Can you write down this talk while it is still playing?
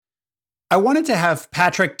I wanted to have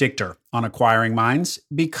Patrick Dichter on Acquiring Minds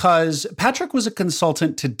because Patrick was a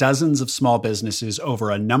consultant to dozens of small businesses over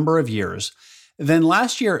a number of years, then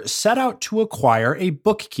last year set out to acquire a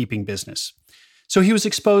bookkeeping business. So he was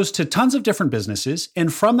exposed to tons of different businesses,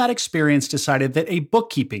 and from that experience decided that a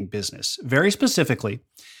bookkeeping business, very specifically,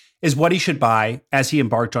 is what he should buy as he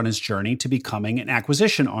embarked on his journey to becoming an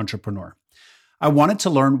acquisition entrepreneur. I wanted to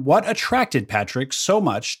learn what attracted Patrick so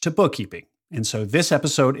much to bookkeeping. And so this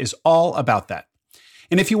episode is all about that.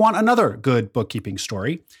 And if you want another good bookkeeping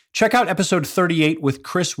story, check out episode 38 with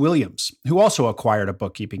Chris Williams, who also acquired a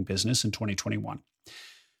bookkeeping business in 2021.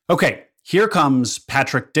 Okay, here comes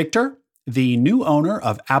Patrick Dichter, the new owner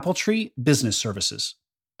of Appletree Business Services.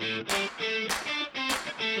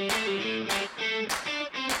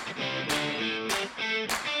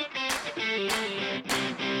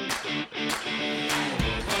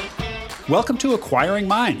 Welcome to Acquiring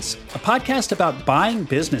Minds, a podcast about buying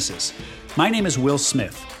businesses. My name is Will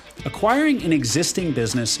Smith. Acquiring an existing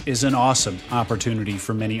business is an awesome opportunity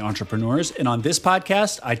for many entrepreneurs, and on this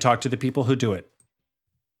podcast, I talk to the people who do it.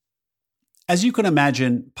 As you can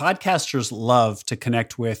imagine, podcasters love to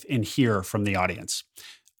connect with and hear from the audience.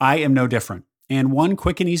 I am no different, and one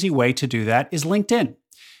quick and easy way to do that is LinkedIn.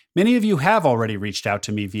 Many of you have already reached out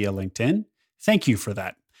to me via LinkedIn. Thank you for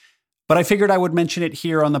that. But I figured I would mention it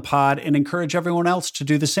here on the pod and encourage everyone else to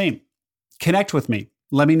do the same. Connect with me.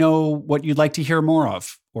 Let me know what you'd like to hear more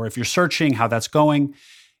of, or if you're searching, how that's going.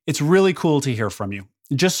 It's really cool to hear from you.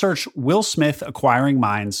 Just search Will Smith Acquiring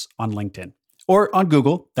Minds on LinkedIn or on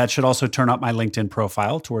Google. That should also turn up my LinkedIn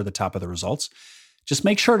profile toward the top of the results. Just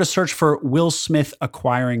make sure to search for Will Smith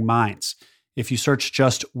Acquiring Minds. If you search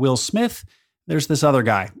just Will Smith, there's this other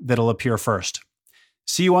guy that'll appear first.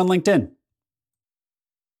 See you on LinkedIn.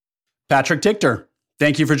 Patrick Dichter,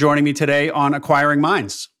 thank you for joining me today on Acquiring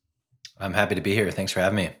Minds. I'm happy to be here. Thanks for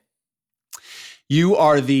having me. You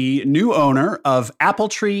are the new owner of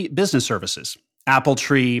Appletree Business Services.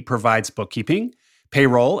 Appletree provides bookkeeping,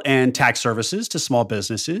 payroll, and tax services to small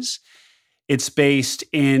businesses. It's based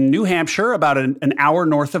in New Hampshire, about an hour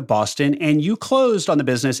north of Boston, and you closed on the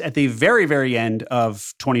business at the very, very end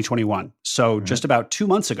of 2021, so just about 2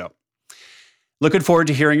 months ago. Looking forward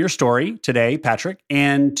to hearing your story today, Patrick,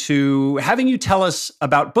 and to having you tell us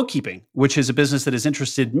about bookkeeping, which is a business that has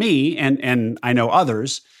interested me and I know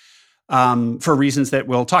others for reasons that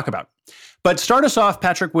we'll talk about. But start us off,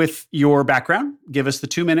 Patrick, with your background. Give us the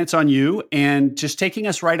 2 minutes on you and just taking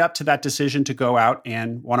us right up to that decision to go out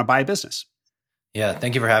and want to buy a business. Yeah,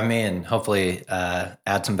 thank you for having me and hopefully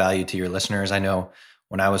add some value to your listeners. I know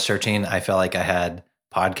when I was searching, I felt like I had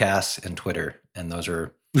podcasts and Twitter, and those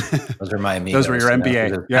are my amigos. Those were your MBA.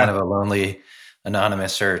 It was kind of a lonely,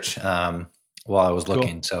 anonymous search while I was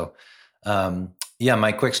looking. Cool. So,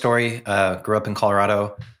 my quick story, grew up in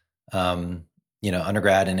Colorado,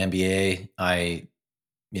 undergrad and MBA. I,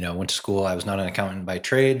 went to school. I was not an accountant by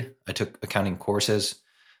trade. I took accounting courses.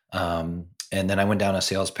 And then I went down a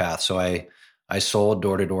sales path. So I sold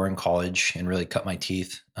door-to-door in college and really cut my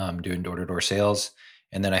teeth doing door-to-door sales.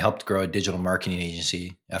 And then I helped grow a digital marketing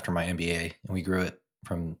agency after my MBA, and we grew it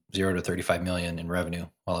from 0 to 35 million in revenue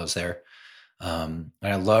while I was there. And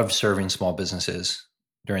I loved serving small businesses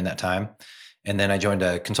during that time. And then I joined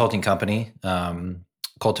a consulting company,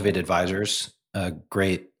 Cultivate Advisors, a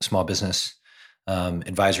great small business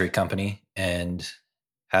advisory company, and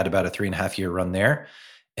had about a 3.5-year run there.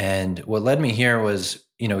 And what led me here was,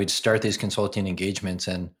 we'd start these consulting engagements,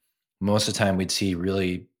 and most of the time we'd see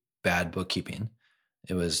really bad bookkeeping.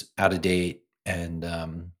 It was out of date and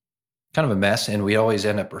kind of a mess, and we always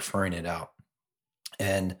end up referring it out.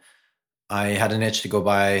 And I had an itch to go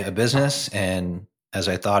buy a business, and as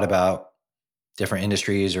I thought about different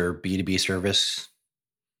industries or B2B service,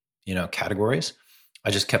 categories,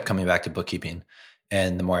 I just kept coming back to bookkeeping.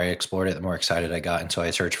 And the more I explored it, the more excited I got. And so I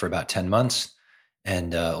searched for about 10 months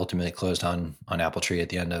and ultimately closed on Appletree at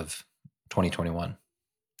the end of 2021.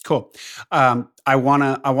 Cool. I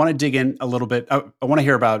want to dig in a little bit. I want to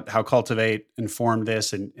hear about how Cultivate informed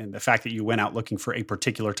this and the fact that you went out looking for a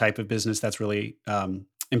particular type of business. That's really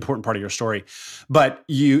important part of your story. But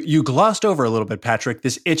you glossed over a little bit, Patrick,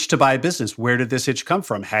 this itch to buy a business. Where did this itch come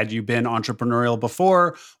from? Had you been entrepreneurial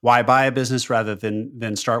before? Why buy a business rather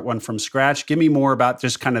than start one from scratch? Give me more about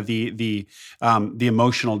just kind of the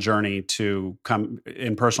emotional journey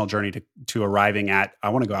personal journey to arriving at, I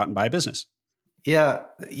want to go out and buy a business. Yeah,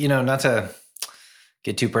 not to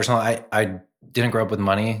get too personal, I didn't grow up with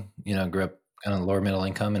money, grew up kind of lower middle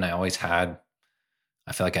income, and I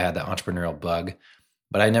feel like I had that entrepreneurial bug,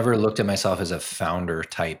 but I never looked at myself as a founder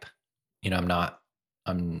type. I'm not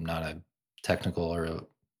a technical or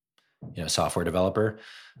software developer.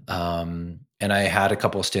 And I had a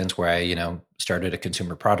couple of stints where I, started a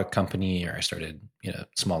consumer product company, or I started,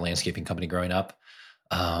 small landscaping company growing up.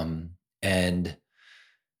 And,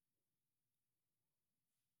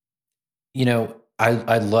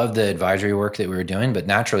 I love the advisory work that we were doing, but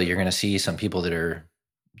naturally you're going to see some people that are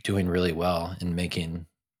doing really well and making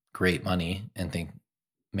great money and think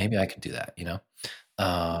maybe I could do that,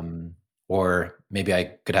 or maybe I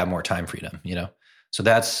could have more time freedom, So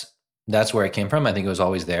that's where it came from. I think it was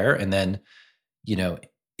always there. And then,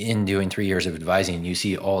 in doing 3 years of advising, you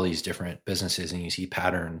see all these different businesses and you see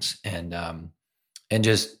patterns, and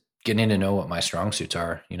just getting to know what my strong suits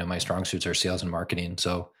are. My strong suits are sales and marketing.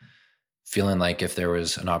 So feeling like if there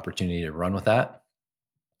was an opportunity to run with that,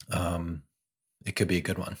 it could be a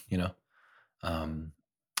good one,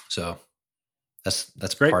 so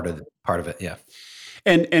that's great. part of it. Yeah.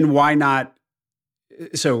 And why not?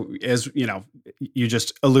 So as you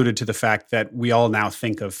just alluded to the fact that we all now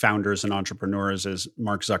think of founders and entrepreneurs as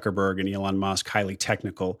Mark Zuckerberg and Elon Musk, highly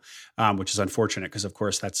technical, which is unfortunate because, of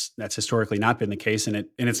course, that's historically not been the case, and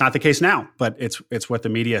it's not the case now. But it's what the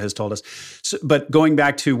media has told us. So, but going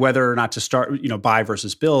back to whether or not to start, buy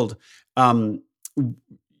versus build. Sounds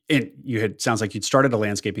like you'd started a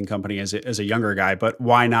landscaping company as a younger guy, but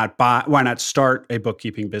why not buy? Why not start a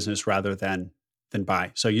bookkeeping business rather than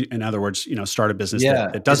buy? So in other words, start a business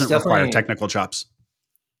that doesn't require technical chops.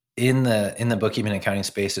 In the bookkeeping and accounting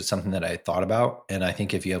space, it's something that I thought about. And I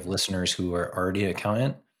think if you have listeners who are already an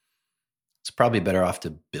accountant, it's probably better off to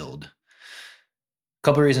build. A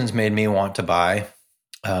couple of reasons made me want to buy.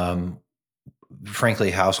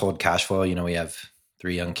 Frankly, household cash flow, we have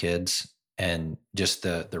 3 young kids, and just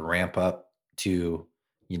the ramp up to,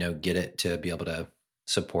 get it to be able to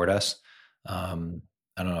support us.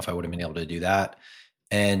 I don't know if I would have been able to do that.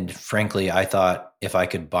 And frankly, I thought if I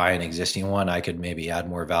could buy an existing one, I could maybe add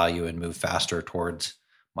more value and move faster towards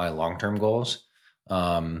my long-term goals,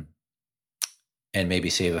 and maybe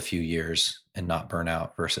save a few years and not burn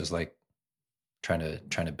out versus like trying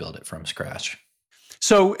to build it from scratch.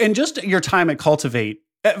 So, in just your time at Cultivate,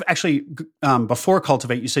 actually, before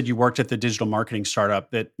Cultivate, you said you worked at the digital marketing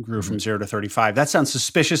startup that grew from 0 to 35. That sounds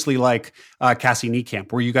suspiciously like Cassie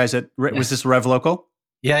Niekamp. Were you guys was this Rev Local?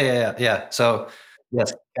 Yeah. So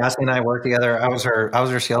yes, Cassie and I worked together. I was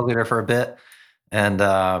her sales leader for a bit,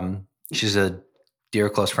 and she's a dear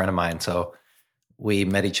close friend of mine. So we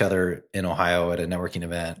met each other in Ohio at a networking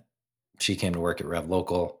event. She came to work at Rev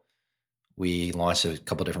Local. We launched a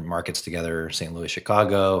couple different markets together, St. Louis,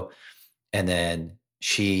 Chicago, and then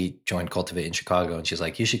she joined Cultivate in Chicago, and she's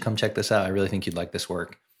like, "You should come check this out. I really think you'd like this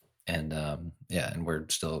work." And and we're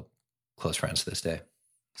still close friends to this day.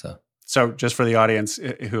 So just for the audience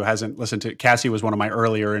who hasn't listened to, Cassie was one of my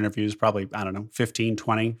earlier interviews, probably, 15,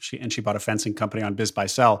 20. She bought a fencing company on Biz Buy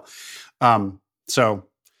Sell. So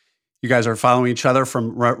you guys are following each other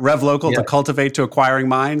from Rev Local to Cultivate to Acquiring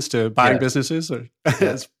Minds to buying businesses.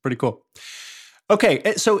 That's pretty cool.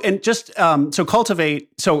 Okay, so Cultivate.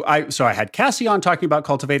 So I had Cassie on talking about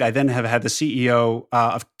Cultivate. I then have had the CEO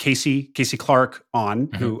of Casey Clark on,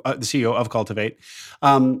 who the CEO of Cultivate.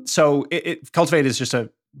 So Cultivate is just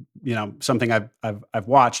something I've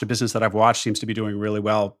watched. A business that I've watched seems to be doing really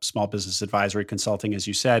well. Small business advisory consulting, as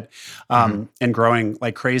you said, and growing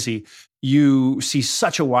like crazy. You see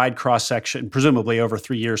such a wide cross section, presumably over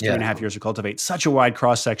 3 years, 3.5 years of Cultivate, such a wide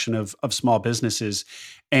cross section of small businesses,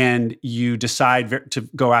 and you decide to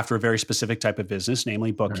go after a very specific type of business,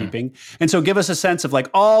 namely bookkeeping. And so, give us a sense of like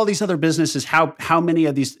all these other businesses. How many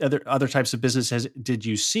of these other types of businesses did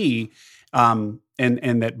you see, and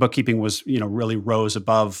that bookkeeping was really rose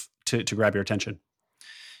above to grab your attention?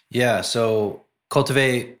 Yeah. So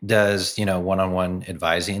Cultivate does one-on-one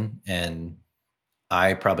advising, and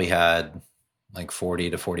I probably had like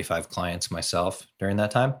 40 to 45 clients myself during that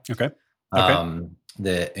time. Okay.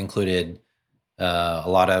 That included a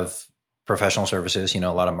lot of professional services, a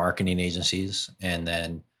lot of marketing agencies, and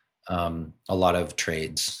then a lot of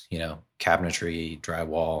trades, cabinetry,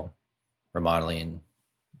 drywall, remodeling,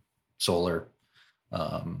 solar.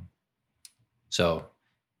 So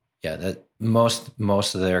yeah, that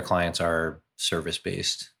most of their clients are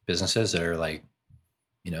service-based businesses that are like,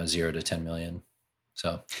 0 to 10 million.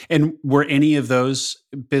 So, and were any of those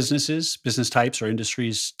business types or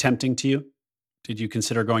industries tempting to you? Did you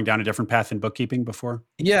consider going down a different path in bookkeeping before?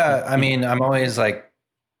 Yeah. I mean, I'm always like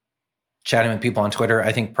chatting with people on Twitter.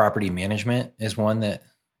 I think property management is one that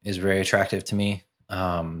is very attractive to me.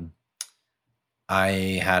 I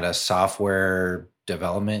had a software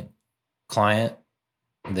development client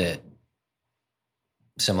that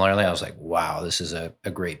similarly, I was like, wow, this is a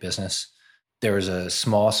great business. There was a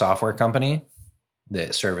small software company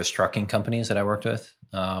that service trucking companies that I worked with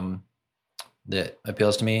that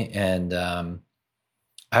appeals to me. And I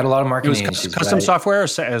had a lot of marketing It was custom software or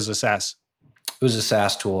as a SaaS? It was a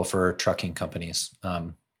SaaS tool for trucking companies.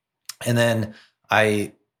 And then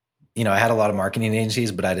I had a lot of marketing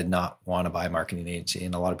agencies, but I did not want to buy a marketing agency.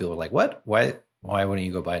 And a lot of people were like, what? Why wouldn't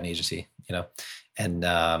you go buy an agency?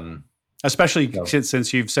 And especially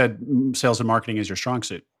since you've said sales and marketing is your strong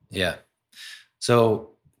suit. Yeah.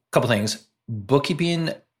 So a couple things.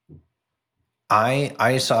 Bookkeeping,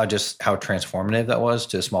 I saw just how transformative that was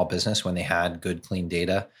to a small business when they had good, clean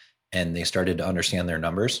data and they started to understand their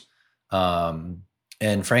numbers. And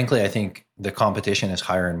frankly, I think the competition is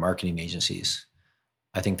higher in marketing agencies.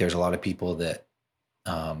 I think there's a lot of people that,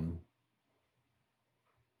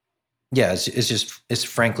 it's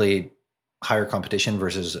frankly higher competition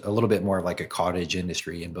versus a little bit more of like a cottage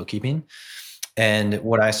industry in bookkeeping. And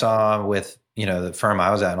what I saw with, the firm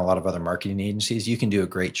I was at and a lot of other marketing agencies, you can do a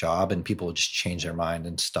great job and people will just change their mind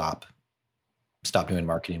and stop doing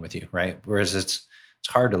marketing with you. Right. Whereas it's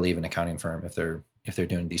hard to leave an accounting firm if they're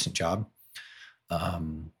doing a decent job.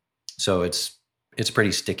 So it's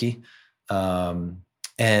pretty sticky.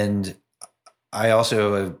 And I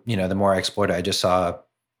also, the more I explored it, I just saw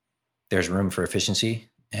there's room for efficiency,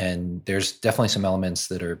 and there's definitely some elements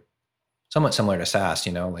that are somewhat similar to SaaS,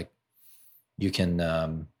 like you can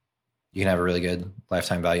have a really good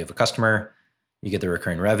lifetime value of a customer. You get the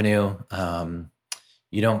recurring revenue.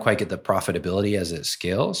 You don't quite get the profitability as it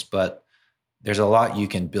scales, but there's a lot you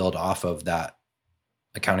can build off of that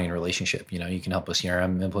accounting relationship. You can help with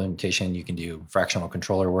CRM implementation. You can do fractional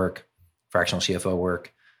controller work, fractional CFO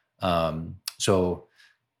work. So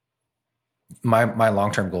my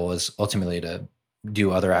long-term goal is ultimately to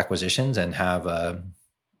do other acquisitions and have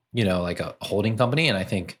like a holding company. And I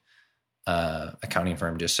think accounting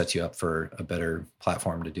firm just sets you up for a better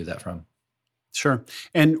platform to do that from. Sure.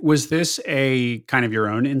 And was this a kind of your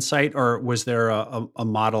own insight, or was there a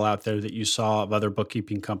model out there that you saw of other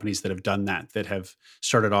bookkeeping companies that have done that have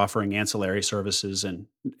started offering ancillary services and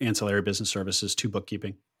ancillary business services to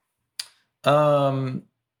bookkeeping?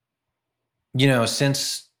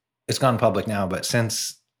 Since it's gone public now, but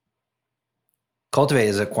since Cultivate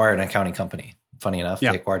has acquired an accounting company, funny enough, They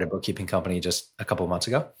acquired a bookkeeping company just a couple of months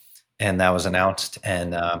ago, and that was announced.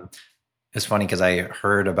 And it's funny because I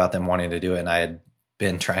heard about them wanting to do it, and I had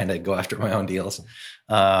been trying to go after my own deals.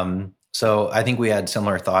 So I think we had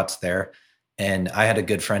similar thoughts there. And I had a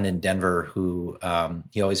good friend in Denver who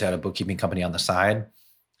he always had a bookkeeping company on the side,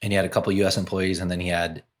 and he had a couple of U.S. employees, and then he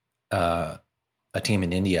had a team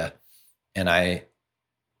in India. And I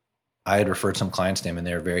had referred some clients to him, and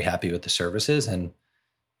they were very happy with the services. And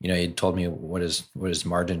he told me what his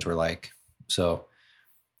margins were like. So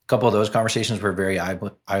a couple of those conversations were very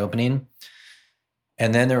eye-opening.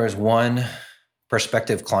 And then there was one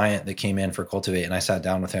prospective client that came in for Cultivate, and I sat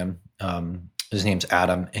down with him. His name's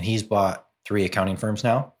Adam, and he's bought 3 accounting firms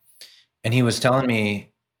now. And he was telling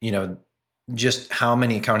me, just how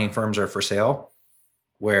many accounting firms are for sale,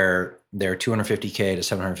 where they're $250K to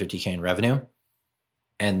 $750K in revenue,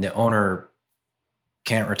 and the owner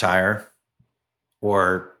can't retire,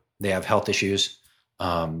 or they have health issues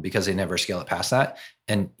because they never scale it past that.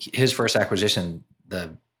 And his first acquisition,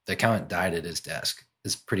 the accountant died at his desk.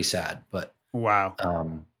 It's pretty sad, but wow.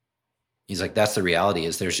 He's like, that's the reality,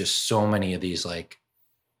 is there's just so many of these like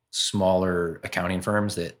smaller accounting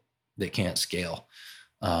firms that can't scale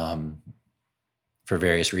for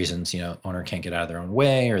various reasons. Owner can't get out of their own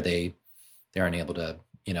way, or they aren't able to,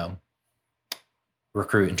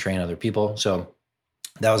 recruit and train other people. So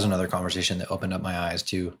that was another conversation that opened up my eyes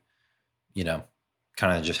to,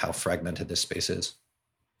 kind of just how fragmented this space is.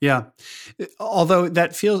 Yeah. Although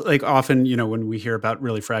that feels like often, when we hear about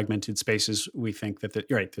really fragmented spaces, we think that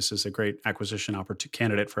you're right, this is a great acquisition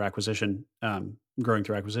candidate for acquisition, growing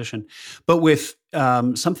through acquisition. But with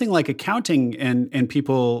something like accounting and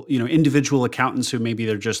people, individual accountants who maybe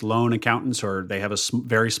they're just lone accountants, or they have a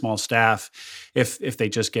very small staff, if they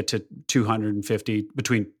just get to 250,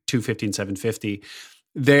 between 250 and 750,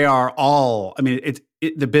 they are all,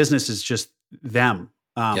 the business is just them.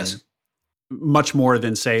 Yes. Much more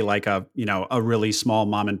than, say, like a really small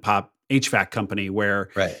mom and pop HVAC company where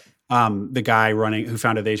the guy who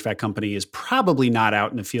founded the HVAC company is probably not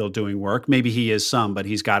out in the field doing work. Maybe he is some, but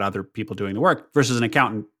he's got other people doing the work, versus an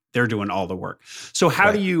accountant, they're doing all the work. So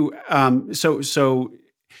how do you, so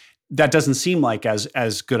that doesn't seem like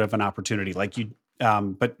as good of an opportunity, like you,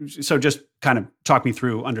 but so just kind of talk me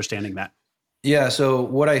through understanding that. Yeah. So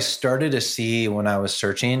what I started to see when I was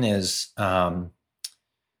searching is,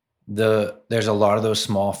 there's a lot of those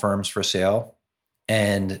small firms for sale,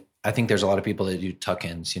 and I think there's a lot of people that do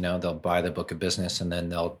tuck-ins, they'll buy the book of business and then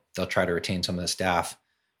they'll try to retain some of the staff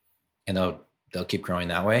and they'll keep growing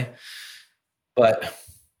that way. But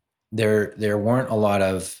there weren't a lot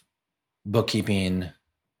of bookkeeping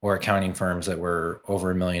or accounting firms that were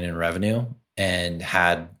over $1 million in revenue and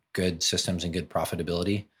had good systems and good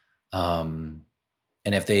profitability. And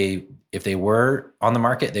if they were on the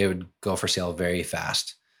market, they would go for sale very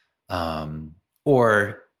fast.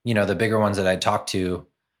 Or, the bigger ones that I talked to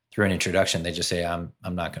through an introduction, they just say, I'm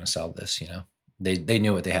not going to sell this. They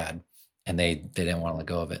knew what they had and they didn't want to let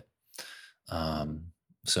go of it.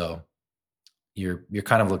 So you're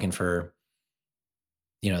kind of looking for,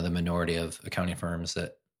 the minority of accounting firms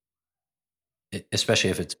that, especially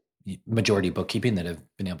if it's majority bookkeeping, that have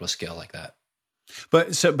been able to scale like that. But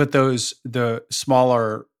the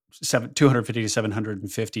smaller 250 to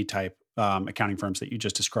 750 type accounting firms that you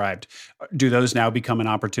just described, do those now become an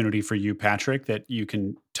opportunity for you, Patrick, that you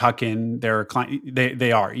can tuck in their client?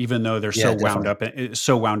 They are, even though they're so wound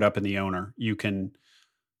up in the owner, you can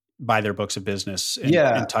buy their books of business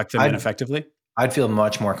and tuck them in effectively. I'd feel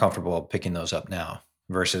much more comfortable picking those up now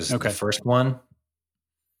versus the first one.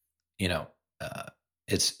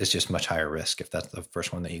 It's just much higher risk if that's the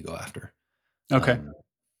first one that you go after. Okay.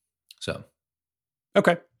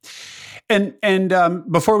 Okay. And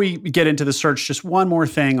before we get into the search, just one more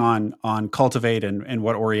thing on Cultivate and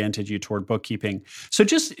what oriented you toward bookkeeping. So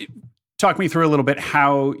just talk me through a little bit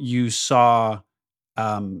how you saw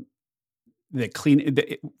in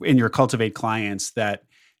your Cultivate clients that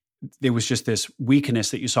there was just this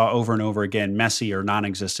weakness that you saw over and over again, messy or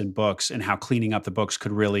non-existent books, and how cleaning up the books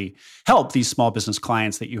could really help these small business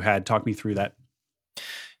clients that you had. Talk me through that.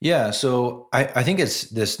 Yeah. So I think it's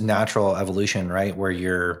this natural evolution, right? Where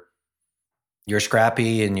you're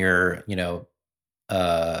scrappy and you're,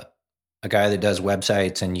 a guy that does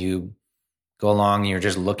websites, and you go along and you're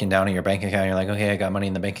just looking down at your bank account. You're like, okay, I got money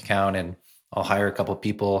in the bank account and I'll hire a couple of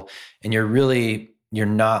people. And you're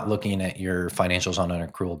not looking at your financials on an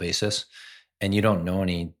accrual basis, and you don't know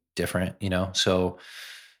any different, so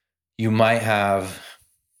you might have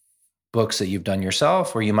books that you've done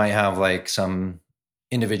yourself, or you might have like some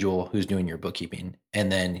individual who's doing your bookkeeping, and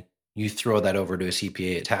then you throw that over to a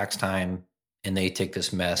CPA at tax time, and they take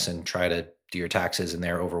this mess and try to do your taxes, and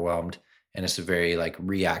they're overwhelmed. And it's a very like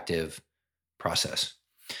reactive process.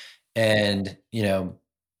 And,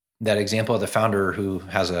 that example of the founder who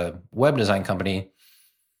has a web design company,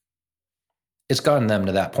 it's gotten them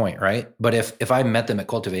to that point, right? But if I met them at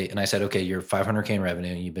Cultivate and I said, okay, you're $500K in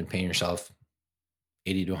revenue, and you've been paying yourself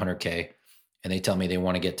 80 to 100K, and they tell me they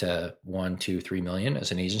want to get to 1, 2, 3 million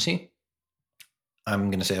as an agency,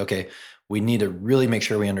 I'm going to say, okay, we need to really make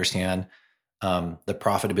sure we understand the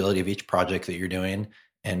profitability of each project that you're doing,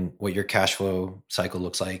 and what your cash flow cycle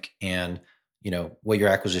looks like, and what your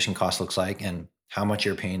acquisition cost looks like, and how much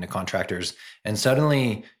you're paying to contractors. And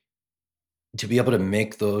suddenly, to be able to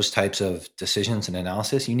make those types of decisions and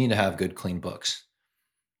analysis, you need to have good, clean books.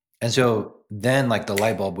 And so then like the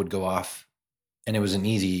light bulb would go off, and it was an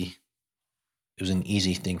easy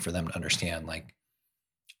thing for them to understand, like,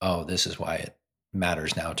 oh, this is why it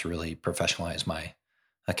matters now to really professionalize my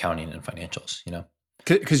accounting and financials,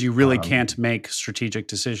 Because you really can't make strategic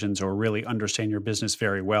decisions or really understand your business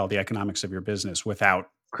very well, the economics of your business, without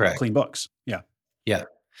clean books. Yeah. Yeah.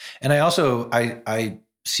 And I also, I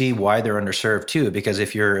see why they're underserved too, because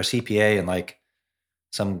if you're a CPA and like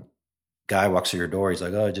some guy walks through your door, he's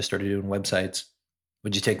like, oh, I just started doing websites,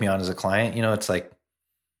 would you take me on as a client? It's like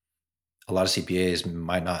a lot of CPAs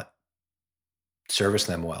might not service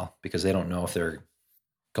them well because they don't know if they're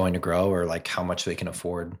going to grow or like how much they can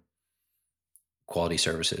afford quality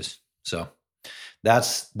services. So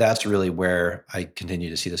that's really where I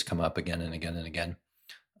continue to see this come up again and again and again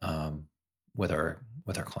with our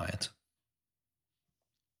clients.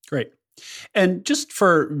 Great. And just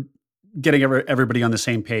for getting everybody on the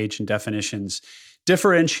same page and definitions,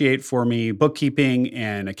 differentiate for me bookkeeping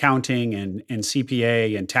and accounting and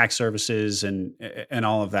CPA and tax services and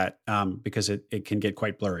all of that, because it can get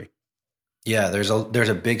quite blurry. Yeah, there's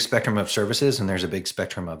a big spectrum of services, and there's a big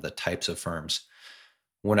spectrum of the types of firms.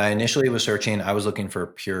 When I initially was searching, I was looking for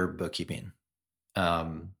pure bookkeeping.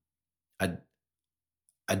 I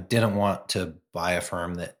didn't want to buy a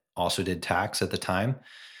firm that also did tax at the time,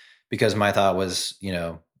 because my thought was,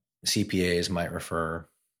 CPAs might refer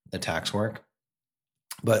the tax work.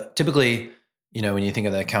 But typically, when you think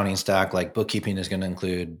of the accounting stack, like bookkeeping is going to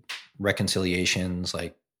include reconciliations,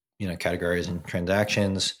 like, categories and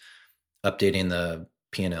transactions, updating the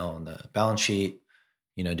P&L and the balance sheet,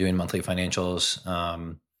 doing monthly financials,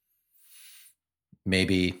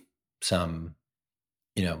 maybe some,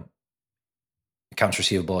 accounts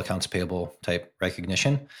receivable, accounts payable type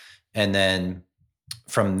recognition. And then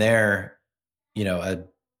from there, a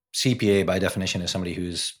CPA by definition is somebody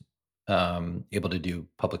who's able to do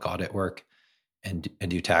public audit work and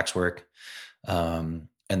do tax work. And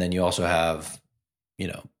then you also have,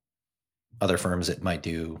 other firms that might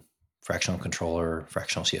do fractional controller,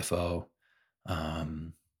 fractional CFO.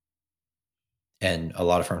 And a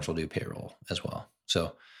lot of firms will do payroll as well.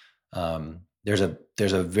 So there's a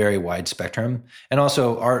very wide spectrum. And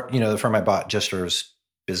also the firm I bought just serves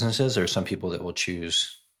businesses. There are some people that will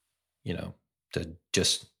choose, to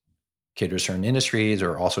just cater to certain industries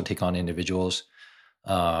or also take on individuals.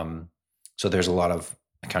 So there's a lot of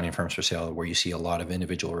accounting firms for sale where you see a lot of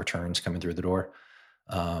individual returns coming through the door.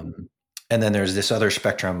 And then there's this other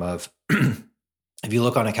spectrum of, if you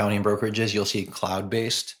look on accounting brokerages, you'll see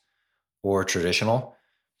cloud-based or traditional.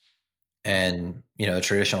 And,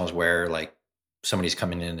 traditional is where like somebody's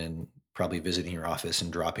coming in and probably visiting your office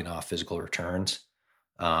and dropping off physical returns.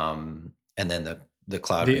 And then the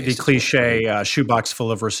cloud-based. The cliche shoebox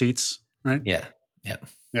full of receipts, right? Yeah.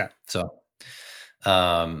 So,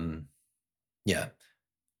 yeah.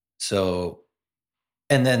 So,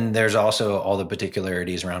 and then there's also all the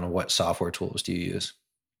particularities around what software tools do you use.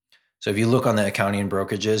 So if you look on the accounting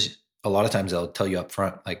brokerages, a lot of times they'll tell you up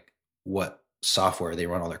front, like what software they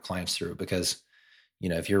run all their clients through, because,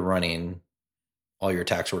 if you're running all your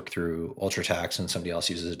tax work through UltraTax and somebody else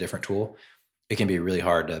uses a different tool, it can be really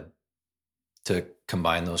hard to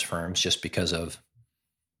combine those firms just because of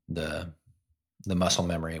the muscle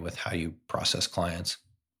memory with how you process clients.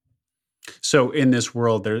 So in this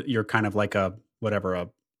world, you're kind of like as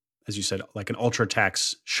you said, like an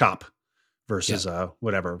UltraTax shop versus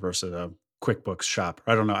versus a QuickBooks shop.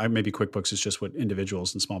 I don't know. Maybe QuickBooks is just what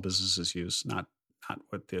individuals and small businesses use, not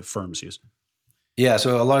what the firms use. Yeah.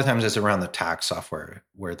 So a lot of times it's around the tax software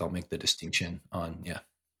where they'll make the distinction on, Yeah.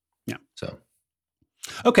 So.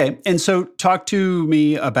 Okay. And so talk to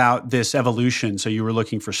me about this evolution. So you were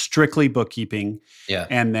looking for strictly bookkeeping. Yeah.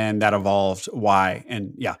 And then that evolved. Why?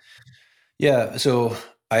 And Yeah. So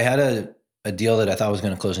I had a deal that I thought was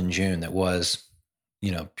going to close in June that was,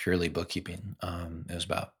 purely bookkeeping. It was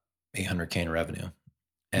about $800K in revenue.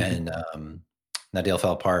 And that deal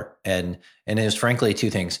fell apart. And it was frankly two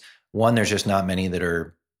things. One, there's just not many that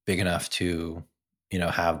are big enough to,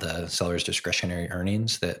 have the seller's discretionary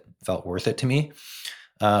earnings that felt worth it to me.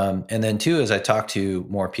 And then two, as I talked to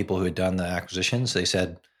more people who had done the acquisitions, they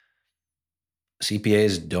said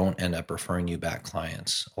CPAs don't end up referring you back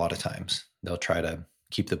clients a lot of times. They'll try to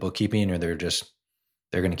keep the bookkeeping, or they're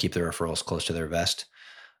going to keep the referrals close to their vest.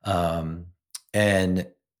 And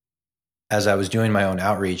as I was doing my own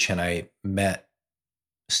outreach and I met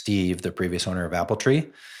Steve, the previous owner of AppleTree,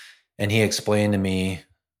 and he explained to me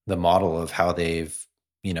the model of how they've,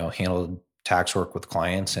 handled tax work with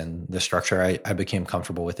clients and the structure, I became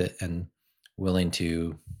comfortable with it and willing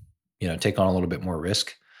to, take on a little bit more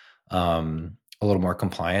risk, a little more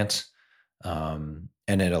compliance. And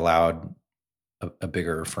it allowed a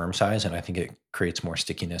bigger firm size. And I think it creates more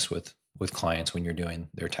stickiness with clients when you're doing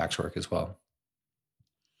their tax work as well.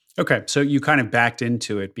 Okay. So you kind of backed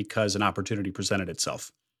into it because an opportunity presented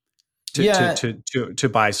itself to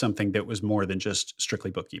buy something that was more than just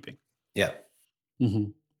strictly bookkeeping. Yeah.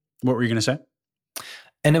 Mm-hmm. What were you going to say?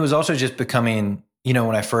 And it was also just becoming,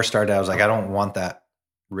 when I first started, I was like, I don't want that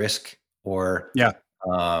risk or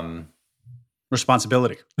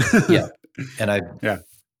responsibility. Yeah. And I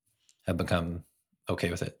have become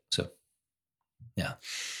okay with it. So, yeah.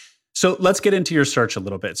 So let's get into your search a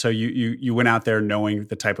little bit. So you went out there knowing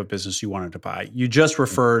the type of business you wanted to buy. You just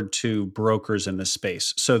referred to brokers in this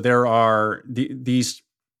space. So there are these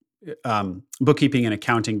bookkeeping and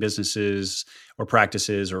accounting businesses or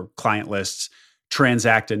practices or client lists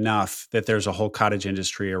transact enough that there's a whole cottage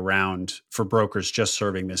industry around for brokers just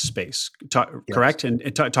serving this space. Correct?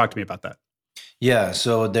 And talk to me about that. Yeah.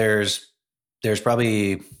 So there's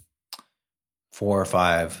probably 4 or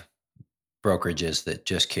 5 brokerages that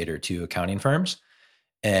just cater to accounting firms,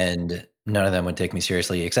 and none of them would take me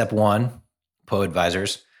seriously except one, Poe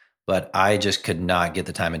Advisors. But I just could not get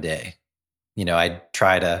the time of day. I'd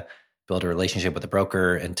try to build a relationship with a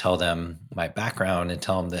broker and tell them my background and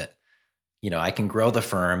tell them that, I can grow the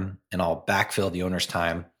firm and I'll backfill the owner's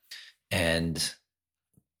time. And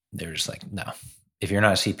they're just like, no, if you're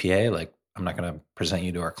not a CPA, like, I'm not going to present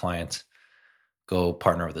you to our clients. Go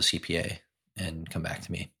partner with a CPA and come back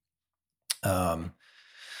to me.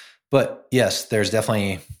 But yes, there's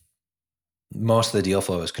definitely, most of the deal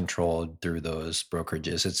flow is controlled through those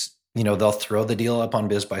brokerages. It's, they'll throw the deal up on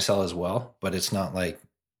BizBuySell as well, but it's not like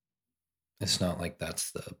that's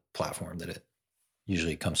the platform that it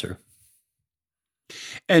usually comes through.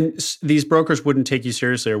 And these brokers wouldn't take you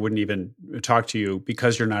seriously or wouldn't even talk to you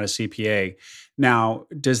because you're not a CPA. Now,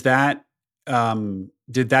 did that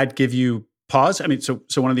give you pause? I mean, so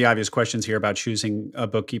one of the obvious questions here about choosing a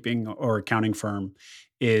bookkeeping or accounting firm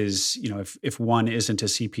is, if one isn't a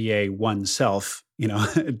CPA oneself,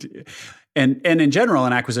 and in general,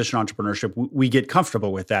 in acquisition entrepreneurship, we get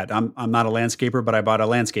comfortable with that. I'm not a landscaper, but I bought a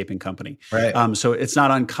landscaping company. Right. So it's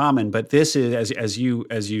not uncommon, but this is, as you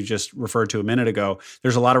just referred to a minute ago,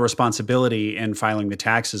 there's a lot of responsibility in filing the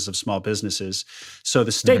taxes of small businesses. So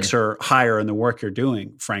the stakes are higher in the work you're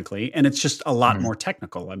doing, frankly, and it's just a lot more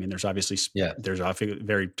technical. I mean, there's obviously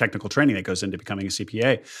very technical training that goes into becoming a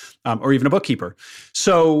CPA or even a bookkeeper.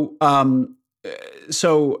 So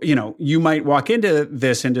you might walk into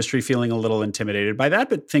this industry feeling a little intimidated by that,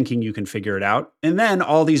 but thinking you can figure it out. And then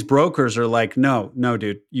all these brokers are like, no,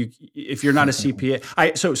 dude, if you're not a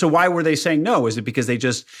CPA, so why were they saying no? Is it because they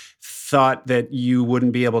just thought that you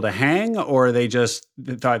wouldn't be able to hang, or they just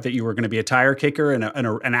thought that you were going to be a tire kicker and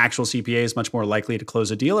an actual CPA is much more likely to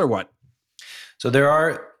close a deal, or what? So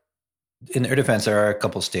in their defense, there are a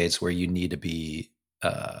couple states where you need to be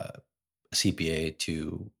a CPA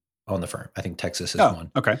to own the firm. I think Texas is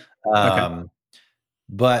one. Okay.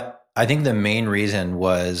 But I think the main reason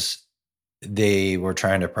was they were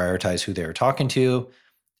trying to prioritize who they were talking to,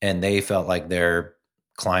 and they felt like their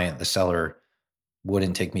client, the seller,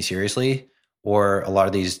 wouldn't take me seriously. Or a lot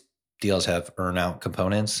of these deals have earn out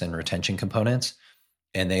components and retention components,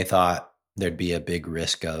 and they thought there'd be a big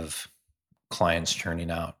risk of clients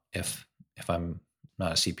churning out if I'm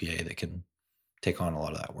not a CPA that can take on a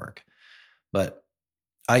lot of that work. But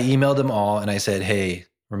I emailed them all and I said, hey,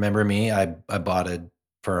 remember me? I bought a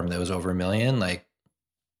firm that was over $1 million. Like,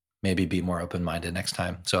 maybe be more open-minded next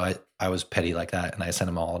time. So I was petty like that, and I sent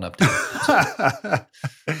them all an update.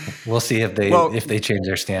 So we'll see if they change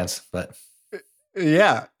their stance. But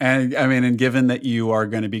yeah, and I mean, and given that you are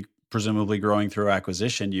going to be presumably growing through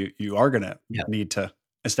acquisition, you are going to need to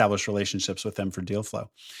establish relationships with them for deal flow.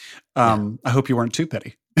 I hope you weren't too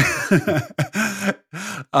petty.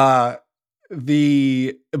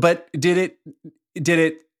 But did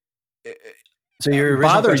it? So your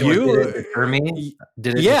bother you? Did it deter me?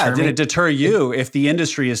 Did it deter you if the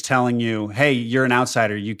industry is telling you, "Hey, you're an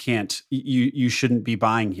outsider. You can't. You shouldn't be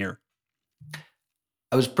buying here"?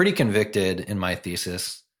 I was pretty convicted in my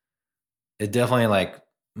thesis. It definitely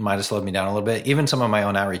might have slowed me down a little bit. Even some of my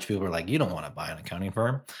own outreach people were like, "You don't want to buy an accounting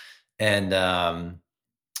firm," and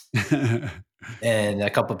and a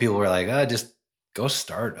couple of people were like, just go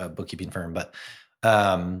start a bookkeeping firm. But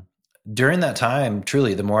during that time,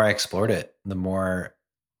 truly, the more I explored it, the more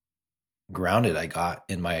grounded I got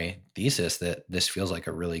in my thesis that this feels like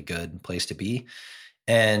a really good place to be.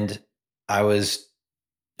 And I was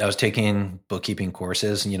taking bookkeeping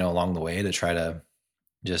courses, along the way to try to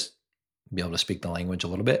just be able to speak the language a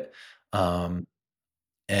little bit. I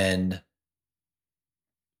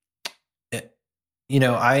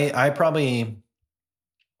probably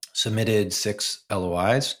submitted 6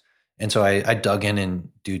 LOIs. And so I dug in and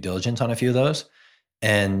due diligence on a few of those.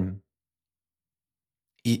 And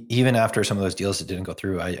even after some of those deals that didn't go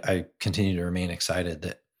through, I continue to remain excited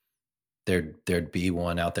that there'd be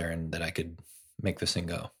one out there and that I could make this thing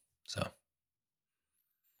go. So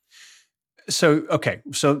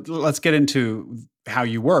let's get into how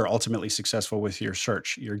you were ultimately successful with your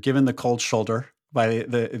search. You're given the cold shoulder by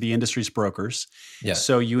the industry's brokers. Yeah.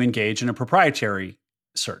 So you engage in a proprietary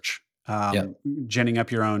search, ginning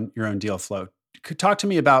up your own deal flow. Talk to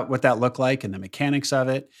me about what that looked like and the mechanics of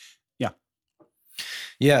it.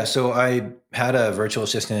 Yeah. So I had a virtual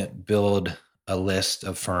assistant build a list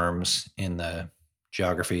of firms in the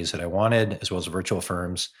geographies that I wanted, as well as virtual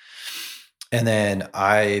firms. And then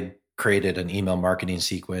I created an email marketing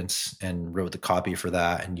sequence and wrote the copy for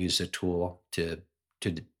that and used a tool to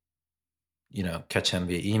catch him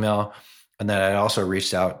via email. And then I also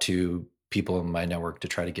reached out to people in my network to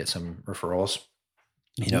try to get some referrals,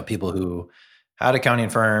 people who had accounting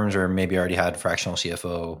firms or maybe already had fractional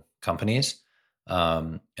CFO companies,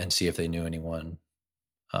 and see if they knew anyone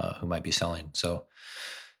who might be selling. So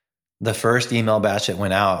the first email batch that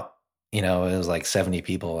went out, it was like 70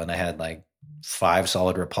 people, and I had like 5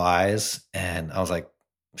 solid replies, and I was like,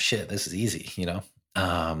 shit, this is easy,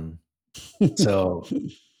 So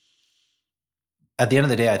at the end of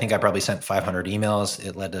the day, I think I probably sent 500 emails.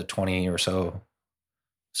 It led to 20 or so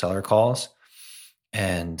seller calls.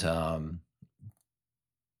 And,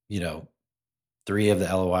 3 of the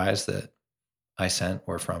LOIs that I sent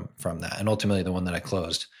were from that. And ultimately the one that I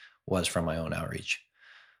closed was from my own outreach.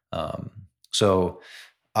 So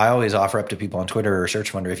I always offer up to people on Twitter or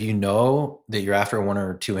Search Funder, if you know that you're after 1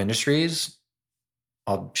 or 2 industries,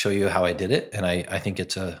 I'll show you how I did it. And I think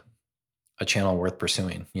it's a channel worth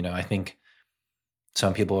pursuing. I think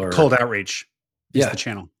some people are cold outreach is Yeah. the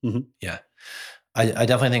channel. Mm-hmm. Yeah. I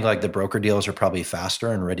definitely think like the broker deals are probably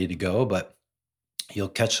faster and ready to go, but you'll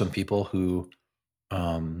catch some people who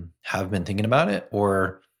have been thinking about it,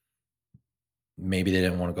 or maybe they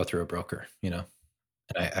didn't want to go through a broker, and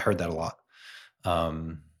I heard that a lot.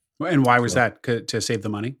 And why was that? To save the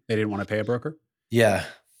money? They didn't want to pay a broker? Yeah.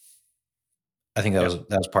 I think that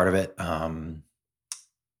was part of it. And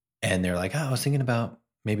they're like, I was thinking about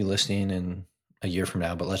maybe listing in a year from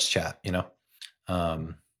now, but let's chat,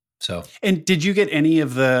 So, and did you get any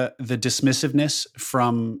of the dismissiveness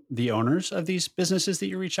from the owners of these businesses that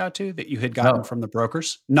you reached out to that you had gotten from the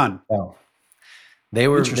brokers? None. No. They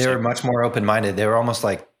were much more open-minded. They were almost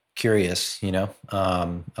like curious,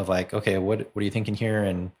 of like, okay, what are you thinking here?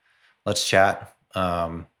 And let's chat.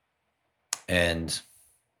 And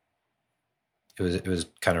it was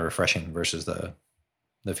kind of refreshing versus the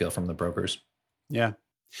feel from the brokers. Yeah.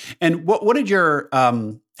 And what did your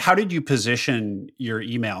how did you position your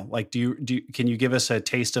email? Like, can you give us a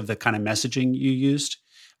taste of the kind of messaging you used?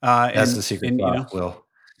 That's the secret sauce, Will.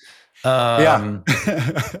 Yeah.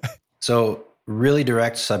 So really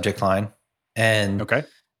direct subject line, and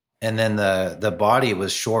then the body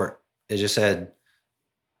was short. It just said,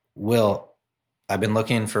 "Will, I've been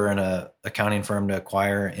looking for an accounting firm to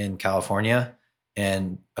acquire in California,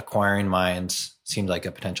 and Acquiring Minds seemed like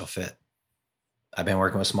a potential fit. I've been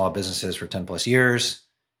working with small businesses for 10 plus years.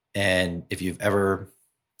 And if you've ever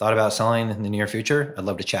thought about selling in the near future, I'd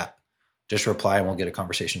love to chat. Just reply and we'll get a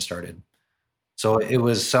conversation started." So it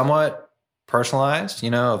was somewhat personalized,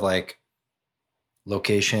 of like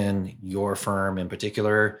location, your firm in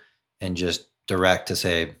particular, and just direct to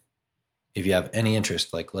say, if you have any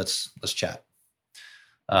interest, like let's chat.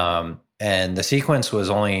 And the sequence was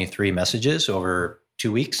only 3 messages over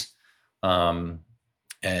 2 weeks. And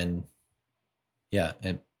yeah,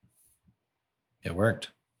 it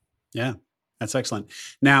worked. Yeah, that's excellent.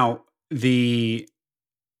 Now, you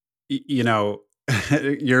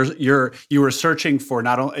were searching for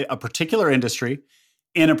not only a particular industry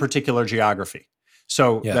in a particular geography.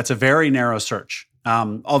 So that's a very narrow search.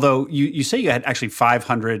 Although you say you had actually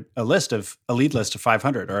 500, a lead list of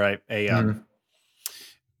 500, or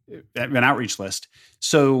an outreach list.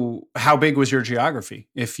 So how big was your geography?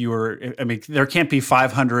 There can't be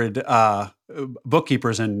 500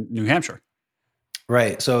 bookkeepers in New Hampshire.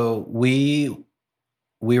 Right. So we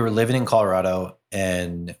were living in Colorado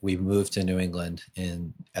and we moved to New England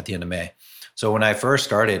at the end of May. So when I first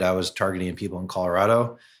started, I was targeting people in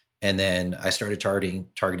Colorado, and then I started targeting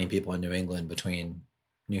people in New England between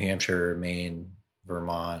New Hampshire, Maine,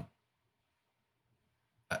 Vermont,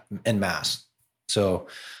 and Mass. So,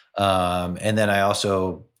 and then I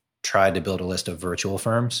also tried to build a list of virtual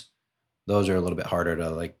firms. Those are a little bit harder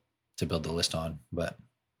to build the list on, but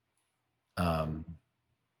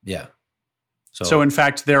yeah. So in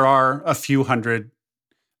fact, there are a few hundred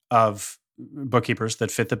of bookkeepers that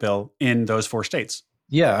fit the bill in those 4 states.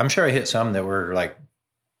 Yeah, I'm sure I hit some that were like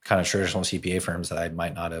kind of traditional CPA firms that I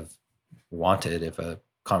might not have wanted if a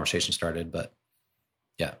conversation started, but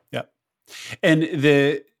yeah. Yeah. And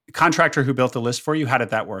the contractor who built the list for you, how did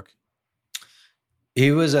that work?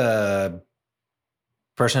 He was a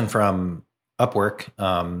person from Upwork.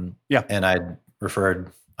 And I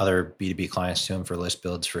referred other B2B clients to him for list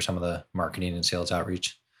builds for some of the marketing and sales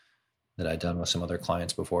outreach that I'd done with some other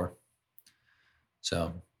clients before.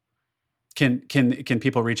 So can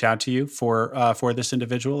people reach out to you for this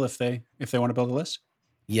individual if they want to build a list?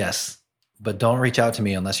 Yes, but don't reach out to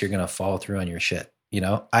me unless you're going to follow through on your shit.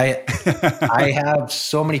 I have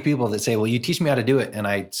so many people that say, well, you teach me how to do it. And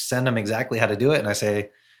I send them exactly how to do it. And I say,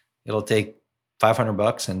 it'll take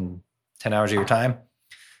 $500 and 10 hours of your time.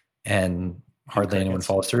 And hardly anyone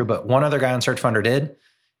follows through. But one other guy on Search Funder did.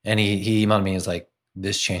 And he emailed me. He's like,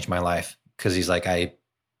 this changed my life. Cause he's like, I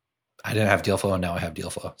didn't have deal flow and now I have deal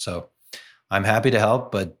flow. So I'm happy to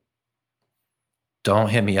help, but don't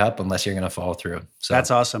hit me up unless you're going to follow through. So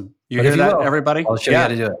that's awesome. You hear that, everybody? I'll show you how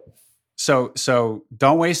to do it. So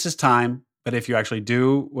don't waste his time. But if you actually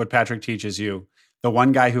do what Patrick teaches you, the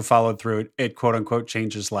one guy who followed through it quote unquote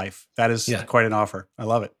changed his life. That is quite an offer. I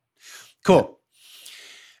love it. Cool.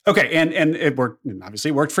 Okay. And it worked, obviously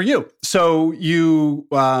it worked for you. So you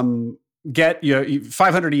get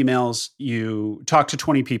 500 emails, you talk to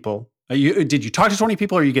 20 people. Did you talk to 20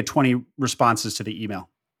 people or you get 20 responses to the email?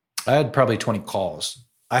 I had probably 20 calls.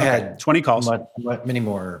 I had 20 calls. Many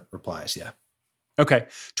more replies. Yeah. Okay.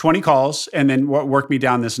 20 calls. And then work me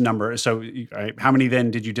down this number. So how many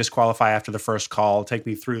then did you disqualify after the first call? Take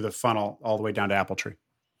me through the funnel all the way down to Appletree.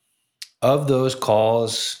 Of those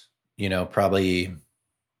calls, probably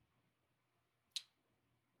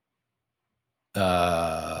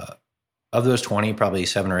of those 20, probably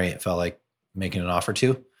 7 or 8 felt like making an offer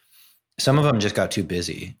to. Some of them just got too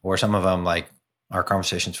busy, or some of them, like, our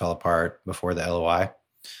conversations fell apart before the LOI.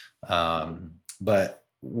 But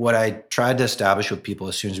what I tried to establish with people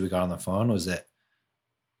as soon as we got on the phone was that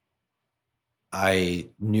I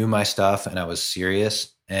knew my stuff and I was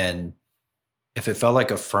serious. And if it felt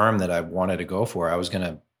like a firm that I wanted to go for, I was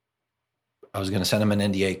going to send them an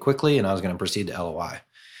NDA quickly, and I was going to proceed to LOI.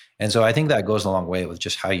 And so I think that goes a long way with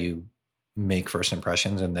just how you make first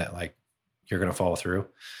impressions, and that, like, you're going to follow through.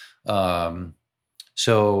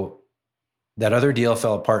 So that other deal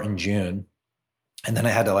fell apart in June, and then I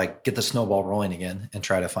had to, like, get the snowball rolling again and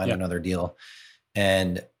try to find another deal.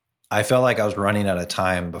 And I felt like I was running out of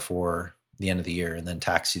time before the end of the year, and then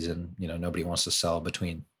tax season, nobody wants to sell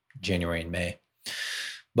between January and May.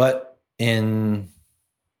 But in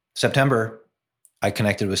September, I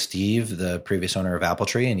connected with Steve, the previous owner of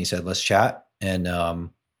Appletree, and he said, let's chat. And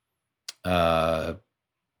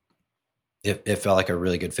it felt like a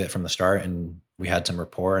really good fit from the start, and we had some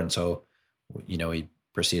rapport. And so, we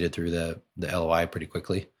proceeded through the LOI pretty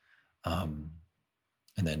quickly, and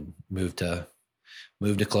then moved to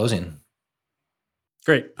closing.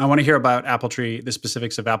 Great. I want to hear about Appletree, the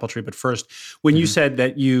specifics of Appletree. But first, when you said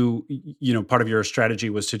that part of your strategy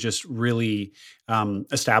was to just really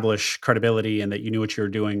establish credibility, and that you knew what you were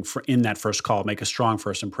doing in that first call, make a strong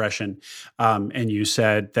first impression. And you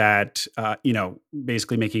said that,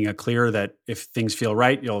 basically making it clear that if things feel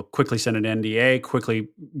right, you'll quickly send an NDA, quickly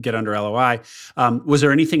get under LOI. Was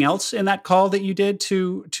there anything else in that call that you did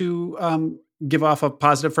to give off a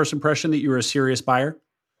positive first impression that you were a serious buyer?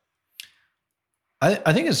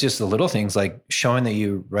 I think it's just the little things, like showing that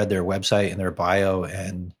you read their website and their bio,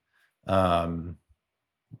 and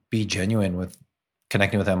be genuine with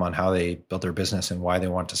connecting with them on how they built their business and why they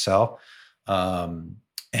want to sell,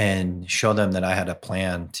 and show them that I had a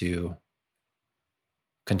plan to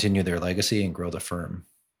continue their legacy and grow the firm.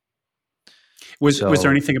 Was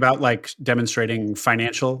there anything about, like, demonstrating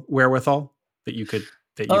financial wherewithal that you could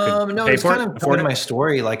no, pay it's for kind of part of my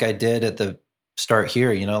story, like I did at the start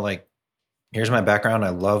here, like, here's my background. I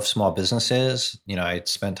love small businesses. I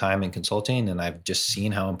spent time in consulting, and I've just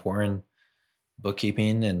seen how important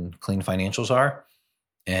bookkeeping and clean financials are.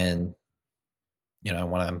 And, I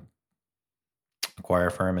want to acquire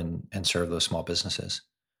a firm and serve those small businesses.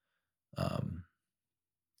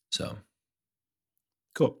 So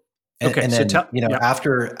cool. Okay. And then,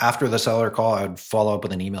 after the seller call, I would follow up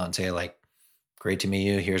with an email and say, like, great to meet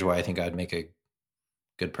you. Here's why I think I'd make a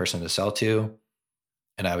good person to sell to.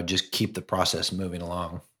 And I would just keep the process moving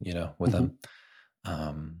along, with them.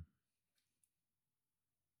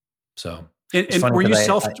 So, and were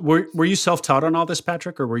you self-taught on all this,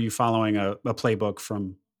 Patrick, or were you following a playbook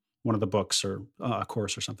from one of the books, or a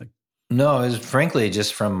course or something? No, it was frankly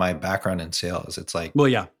just from my background in sales. It's like, well,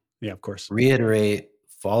 yeah, of course. Reiterate,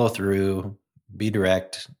 follow through, be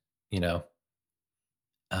direct, and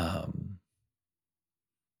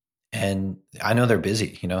I know they're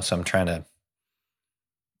busy, so I'm trying to,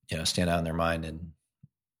 stand out in their mind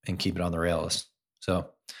and keep it on the rails. So,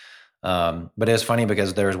 but it was funny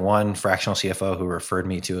because there was one fractional CFO who referred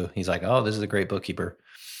me to, he's like, oh, this is a great bookkeeper.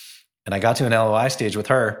 And I got to an LOI stage with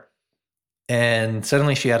her, and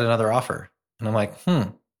suddenly she had another offer. And I'm like,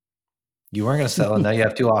 you weren't going to sell, and now you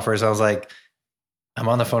have 2 offers. I was like, I'm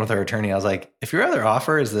on the phone with her attorney. I was like, if your other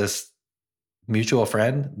offer is this mutual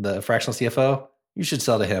friend, the fractional CFO, you should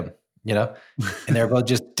sell to him, And they're both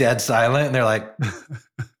just dead silent. And they're like,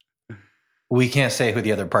 we can't say who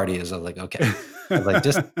the other party is. I was like, okay. I was like,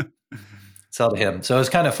 just sell to him. So it was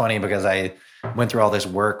kind of funny because I went through all this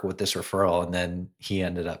work with this referral, and then he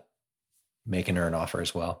ended up making her an offer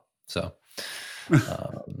as well. So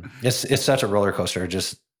it's such a roller coaster,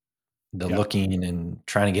 just the looking and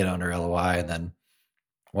trying to get under LOI. And then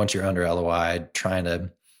once you're under LOI, trying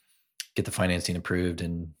to get the financing approved,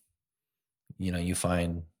 and, you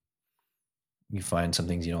find some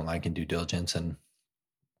things you don't like in due diligence, and,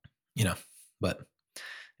 but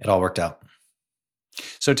it all worked out.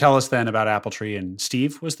 So tell us then about Appletree. And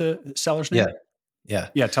Steve was the seller's name?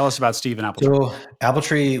 Yeah. Tell us about Steve and Appletree. So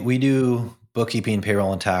Appletree, we do bookkeeping,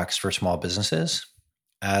 payroll, and tax for small businesses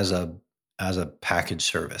as a package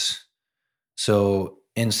service. So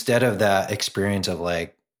instead of that experience of,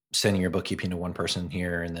 like, sending your bookkeeping to one person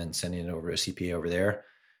here and then sending it over to a CPA over there,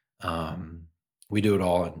 we do it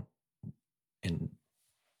all in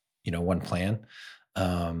one plan.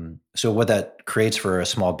 So what that creates for a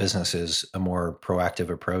small business is a more proactive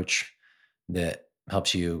approach that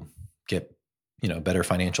helps you get, better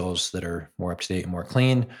financials that are more up to date and more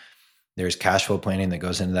clean. There's cash flow planning that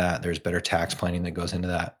goes into that. There's better tax planning that goes into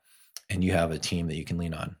that. And you have a team that you can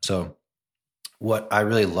lean on. So what I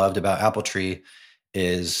really loved about AppleTree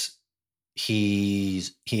is he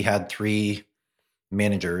had 3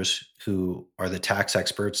 managers who are the tax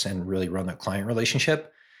experts and really run the client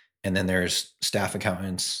relationship. And then there's staff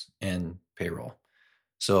accountants and payroll.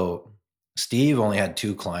 So Steve only had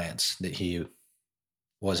 2 clients that he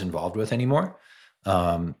was involved with anymore.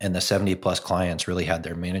 And the 70 plus clients really had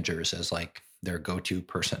their managers as like their go-to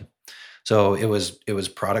person. So it was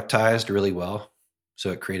productized really well.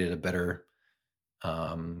 So it created a better,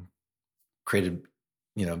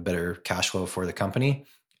 better cash flow for the company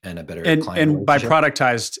and a better client. And by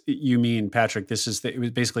productized, you mean, Patrick,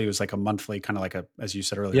 it was like a monthly, kind of like as you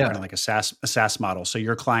said earlier, kind of like a SaaS model. So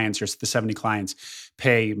your clients, the 70 clients,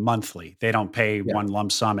 pay monthly. They don't pay one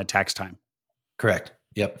lump sum at tax time. Correct.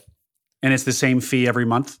 Yep. And it's the same fee every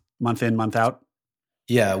month in, month out?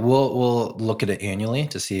 Yeah, we'll look at it annually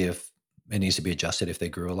to see if it needs to be adjusted if they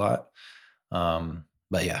grew a lot.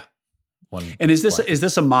 But yeah. And is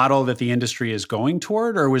this a model that the industry is going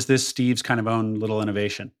toward, or was this Steve's kind of own little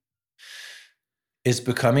innovation? It's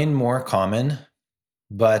becoming more common,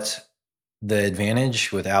 but the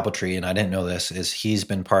advantage with AppleTree, and I didn't know this, is he's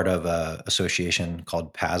been part of an association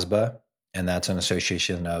called PASBA, and that's an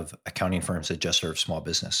association of accounting firms that just serve small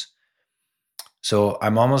business. So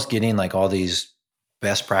I'm almost getting like all these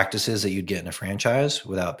best practices that you'd get in a franchise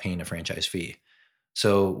without paying a franchise fee.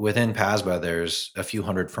 So within PASBA, there's a few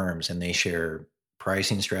hundred firms and they share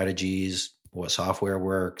pricing strategies, what software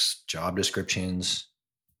works, job descriptions,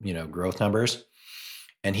 growth numbers.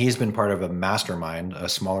 And he's been part of a mastermind, a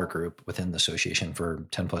smaller group within the association for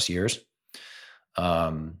 10 plus years.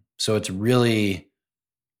 So it's really,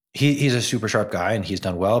 he's a super sharp guy and he's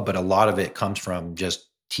done well, but a lot of it comes from just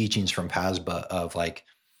teachings from PASBA of like,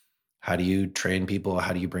 how do you train people?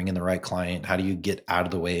 How do you bring in the right client? How do you get out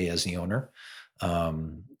of the way as the owner?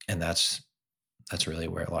 And that's really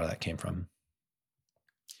where a lot of that came from.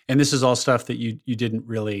 And this is all stuff that you didn't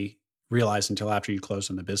really realize until after you closed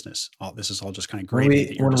on the business. This is all just kind of gravy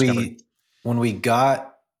that you're discovering. When we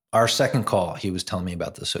got our second call, he was telling me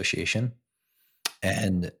about the association,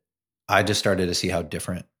 and I just started to see how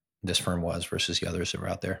different this firm was versus the others that were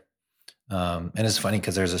out there. And it's funny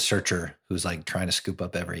because there's a searcher who's like trying to scoop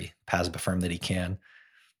up every PASBA firm that he can.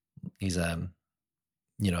 He's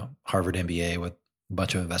Harvard MBA with a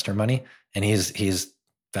bunch of investor money, and he's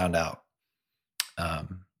found out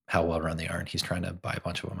how well run they are, and he's trying to buy a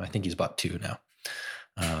bunch of them. I think he's bought 2 now.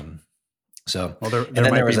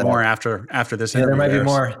 There might be more after this interview. There might be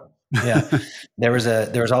more. Yeah, there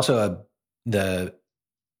was also the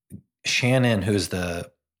Shannon, who's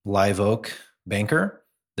the Live Oak banker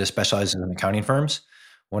that specializes in accounting firms.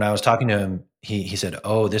 When I was talking to him, he said,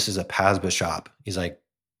 "Oh, this is a PASBA shop." He's like,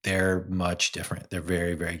 "They're much different. They're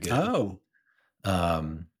very, very good." Oh.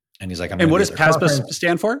 And he's like, and what does PASBA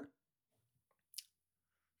stand for?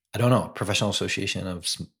 I don't know. Professional Association of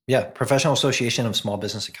Small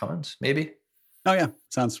Business Accountants, maybe. Oh yeah.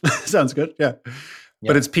 Sounds good. Yeah.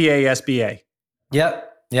 But it's PASBA. Yeah.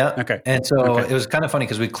 Yeah. Okay. And so it was kind of funny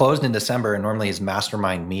because we closed in December, and normally his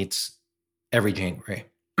mastermind meets every January.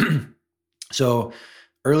 So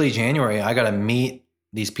early January, I got to meet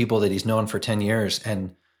these people that he's known for 10 years.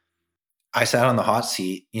 And I sat on the hot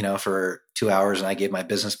seat, for 2 hours, and I gave my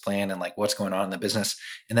business plan and like what's going on in the business.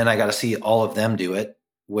 And then I got to see all of them do it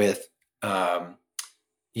with,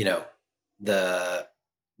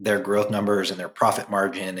 their growth numbers and their profit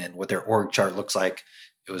margin and what their org chart looks like.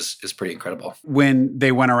 It's pretty incredible. When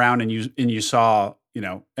they went around and you saw,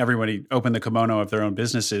 everybody open the kimono of their own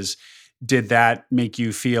businesses, did that make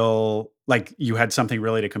you feel like you had something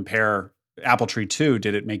really to compare AppleTree to?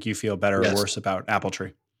 Did it make you feel better or worse about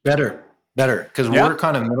AppleTree? Better. Because we're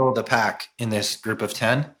kind of middle of the pack in this group of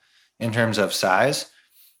 10 in terms of size.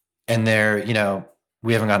 And there,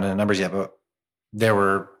 we haven't gotten to the numbers yet, but there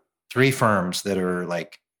were 3 firms that are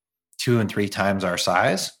like 2 and 3 times our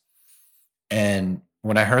size. And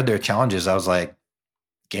when I heard their challenges, I was like,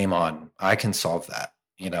 game on, I can solve that.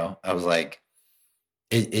 I was like,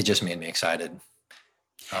 it just made me excited.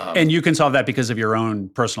 And you can solve that because of your own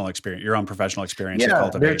personal experience, your own professional experience. Yeah,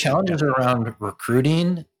 their challenges are around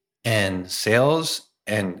recruiting and sales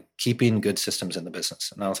and keeping good systems in the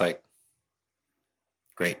business. And I was like,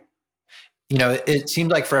 great. It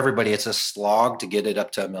seemed like for everybody, it's a slog to get it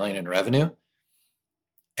up to $1 million in revenue.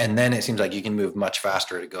 And then it seems like you can move much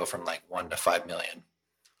faster to go from like 1 to 5 million.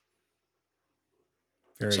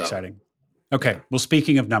 Very exciting. Okay. Well,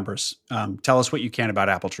 speaking of numbers, tell us what you can about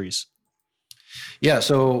AppleTrees. Yeah.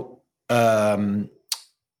 So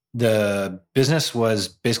The business was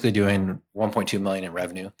basically doing 1.2 million in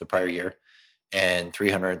revenue the prior year and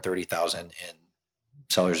 330,000 in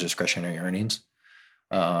sellers discretionary earnings.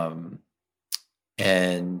 And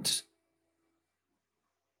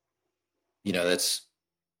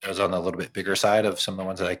it was on the little bit bigger side of some of the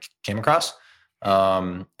ones that I came across.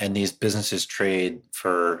 And these businesses trade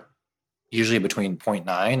for usually between 0.9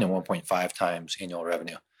 and 1.5 times annual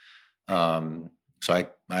revenue. So I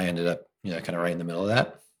ended up, kind of right in the middle of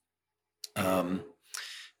that.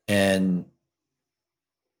 And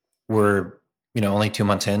we're, only 2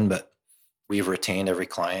 months in, but we've retained every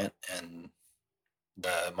client, and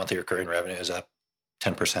the monthly recurring revenue is up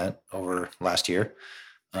 10% over last year.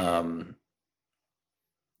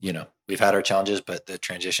 We've had our challenges, but the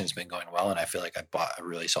transition's been going well, and I feel like I bought a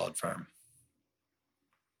really solid firm.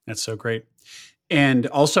 That's so great. And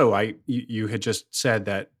also, you had just said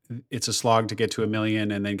that it's a slog to get to 1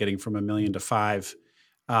 million, and then getting from 1 million to 5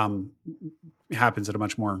 happens at a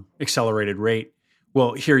much more accelerated rate.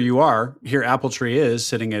 Well, here AppleTree is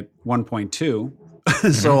sitting at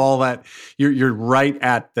 1.2. So all that, you're right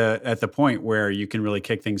at the point where you can really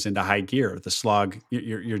kick things into high gear. The slog,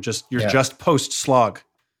 you're just post slog.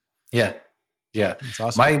 Yeah. Yeah. That's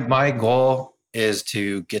awesome. My goal is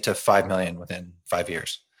to get to 5 million within 5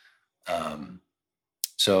 years.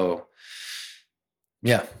 So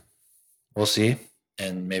yeah, we'll see.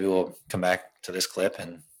 And maybe we'll come back to this clip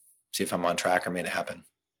and see if I'm on track or made it happen.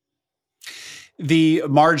 The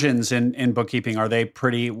margins in bookkeeping, are they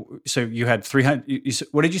pretty? So you had 300,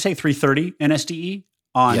 what did you say? 330 in SDE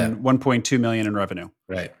on 1.2 million in revenue.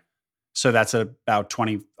 Right. So that's about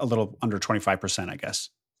a little under 25%, I guess.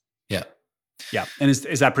 Yeah. Yeah. And is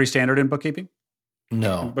that pretty standard in bookkeeping?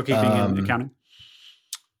 No. Bookkeeping and accounting?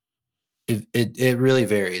 It really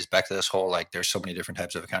varies. Back to this whole, there's so many different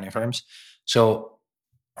types of accounting firms. So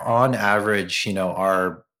on average,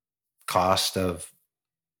 our cost of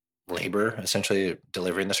labor, essentially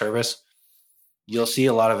delivering the service, you'll see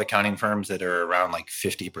a lot of accounting firms that are around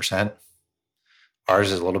 50%.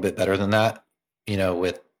 Ours is a little bit better than that,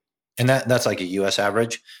 and that's like a US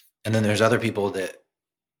average. And then there's other people that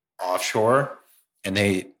offshore, and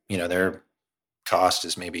they, their cost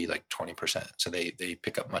is maybe 20%. So they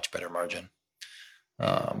pick up much better margin.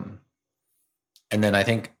 And then I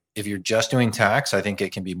think if you're just doing tax, I think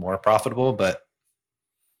it can be more profitable, but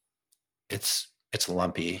it's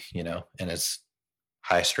lumpy, and it's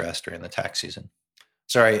high stress during the tax season.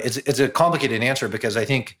 Sorry, it's a complicated answer because I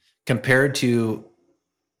think compared to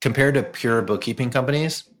pure bookkeeping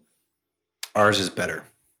companies, ours is better.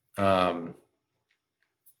 I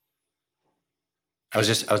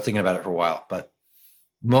was thinking about it for a while, but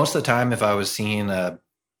most of the time, if I was seeing a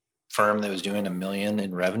firm that was doing 1 million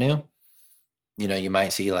in revenue, you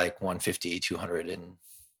might see 150, 200 in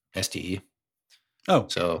SDE. Oh,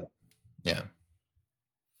 so yeah.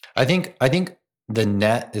 I think the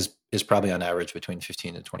net is probably on average between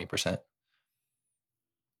 15 to 20%.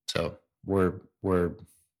 So we're a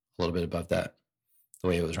little bit above that, the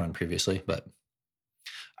way it was run previously, but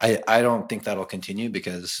I don't think that'll continue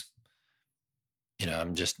because,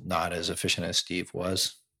 I'm just not as efficient as Steve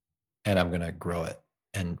was, and I'm going to grow it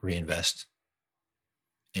and reinvest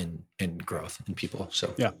in growth in people.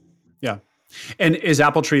 So yeah. And is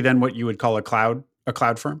AppleTree then what you would call a cloud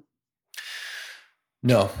firm?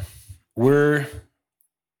 No, we're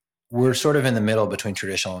sort of in the middle between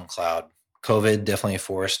traditional and cloud. COVID definitely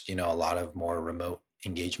forced, a lot of more remote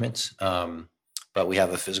engagements. But we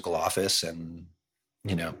have a physical office, and,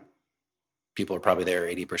 people are probably there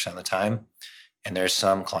 80% of the time. And there's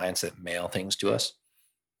some clients that mail things to us.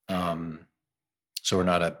 So we're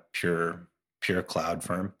not a pure cloud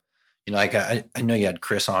firm. I know you had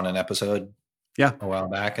Chris on an episode a while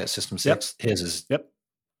back at System 6. Yep. His is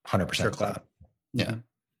 100% pure cloud. Yeah. Mm-hmm.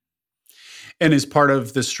 And is part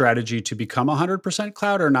of the strategy to become 100%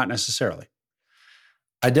 cloud or not necessarily?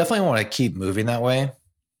 I definitely want to keep moving that way.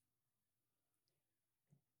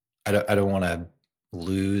 I don't want to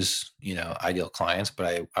lose, ideal clients,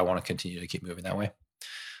 but I want to continue to keep moving that way.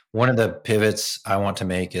 One of the pivots I want to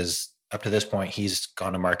make is, up to this point, he's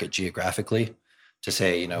gone to market geographically to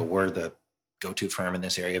say, we're the go-to firm in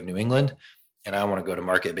this area of New England, and I want to go to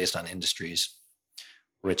market based on industries,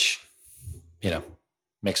 which,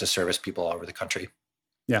 makes us service people all over the country.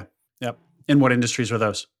 Yeah. Yep. And what industries are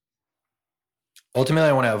those? Ultimately,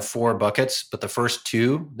 I want to have 4 buckets, but the first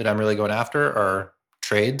 2 that I'm really going after are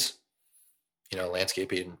trades,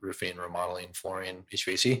 landscaping, roofing, remodeling, flooring,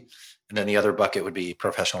 HVAC. And then the other bucket would be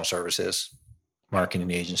professional services,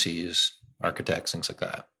 marketing agencies, architects, things like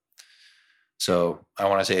that. So I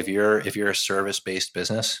want to say if you're a service-based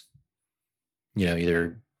business,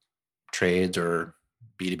 either trades or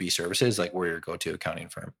B2B services, like we're your go-to accounting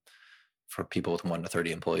firm for people with 1 to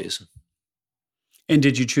 30 employees. And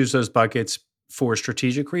did you choose those buckets for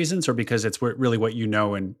strategic reasons or because it's really what you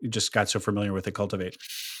know and you just got so familiar with it, Cultivate?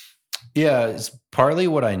 Yeah, it's partly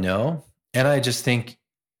what I know. And I just think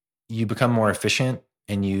you become more efficient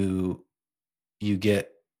and you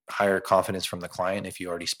get higher confidence from the client if you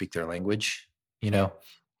already speak their language,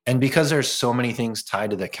 And because there's so many things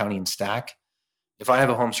tied to the accounting stack, if I have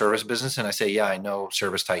a home service business and I say, yeah, I know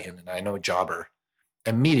Service Titan and I know Jobber,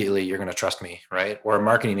 immediately you're going to trust me, right? Or a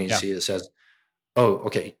marketing agency that says, oh,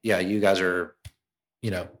 okay, yeah, you guys are,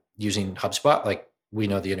 using HubSpot. Like we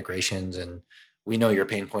know the integrations and we know your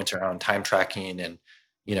pain points around time tracking and,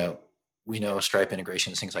 we know Stripe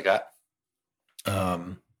integrations, things like that.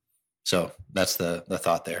 So that's the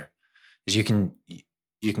thought there is you can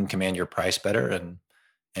command your price better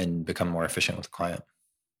and become more efficient with the client.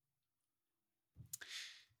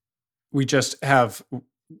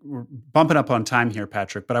 We're bumping up on time here,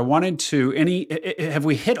 Patrick, but I wanted to, have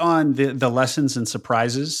we hit on the lessons and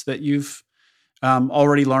surprises that you've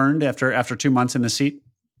already learned after 2 months in the seat?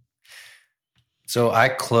 So I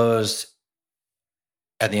closed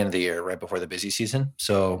at the end of the year, right before the busy season.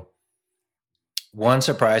 So one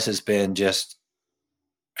surprise has been just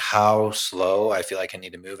how slow I feel like I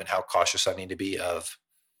need to move and how cautious I need to be of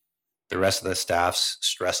the rest of the staff's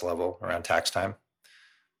stress level around tax time.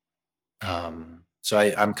 So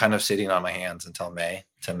I'm kind of sitting on my hands until May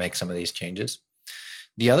to make some of these changes.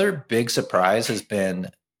 The other big surprise has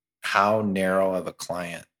been how narrow of a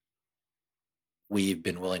client we've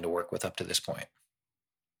been willing to work with up to this point.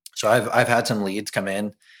 So I've had some leads come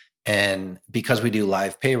in, and because we do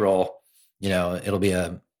live payroll, it'll be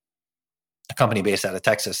a company based out of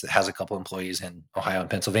Texas that has a couple employees in Ohio and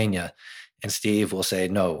Pennsylvania. And Steve will say,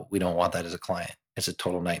 no, we don't want that as a client. It's a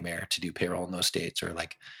total nightmare to do payroll in those states. Or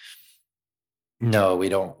like, no, we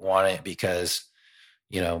don't want it because,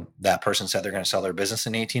 that person said they're going to sell their business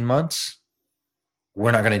in 18 months.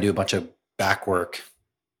 We're not going to do a bunch of back work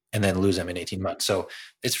and then lose them in 18 months. So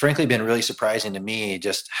it's frankly been really surprising to me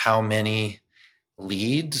just how many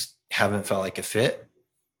leads haven't felt like a fit.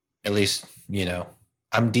 At least,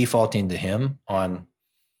 I'm defaulting to him on,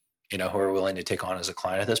 who are willing to take on as a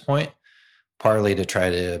client at this point, partly to try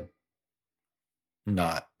to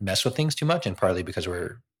not mess with things too much, and partly because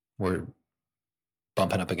we're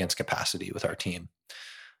bumping up against capacity with our team.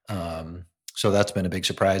 So that's been a big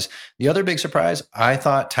surprise. The other big surprise, I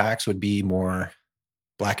thought tax would be more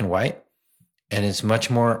black and white, and it's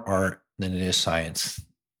much more art than it is science.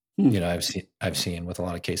 I've seen with a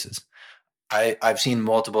lot of cases. I've seen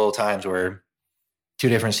multiple times where two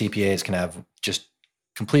different CPAs can have just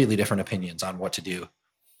completely different opinions on what to do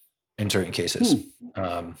in certain cases.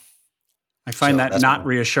 I find that not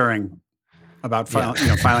reassuring about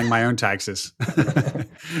filing my own taxes.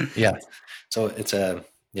 Yeah. So it's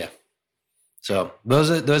So those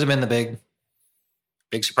have been the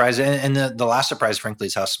big surprise. And the last surprise, frankly,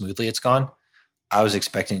 is how smoothly it's gone. I was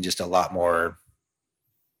expecting just a lot more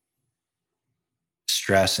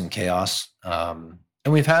stress and chaos. And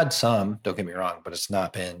we've had some, don't get me wrong, but it's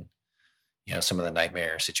not been, some of the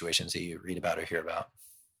nightmare situations that you read about or hear about.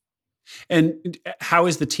 And how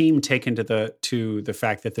is the team taken to the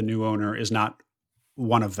fact that the new owner is not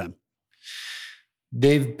one of them?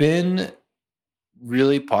 They've been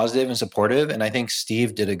really positive and supportive. And I think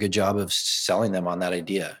Steve did a good job of selling them on that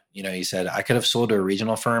idea. He said, I could have sold to a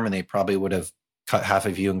regional firm and they probably would have cut half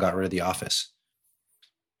of you and got rid of the office.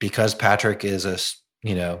 Because Patrick is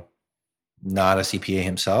not a CPA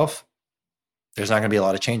himself, there's not going to be a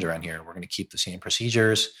lot of change around here. We're going to keep the same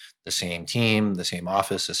procedures, the same team, the same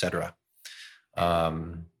office, et cetera.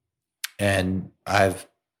 And I've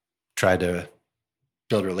tried to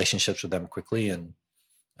build relationships with them quickly and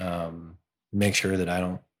make sure that I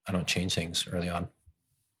don't change things early on.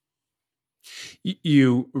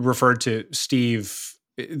 You referred to Steve,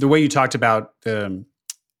 the way you talked about the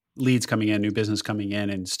leads coming in, new business coming in,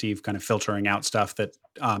 and Steve kind of filtering out stuff that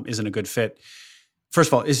isn't a good fit. First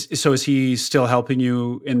of all, is he still helping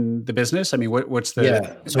you in the business? I mean, what's the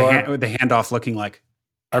handoff looking like?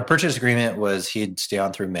 Our purchase agreement was he'd stay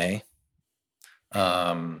on through May.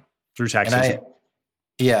 Through tax season?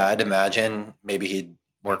 I'd imagine maybe he'd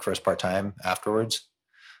work for us part-time afterwards.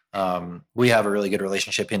 We have a really good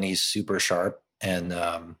relationship and he's super sharp. And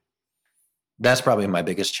that's probably my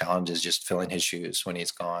biggest challenge is just filling his shoes when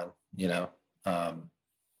he's gone,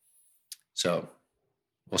 so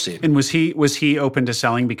we'll see. And was he open to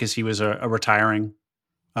selling because he was a retiring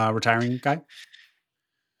guy?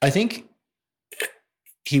 I think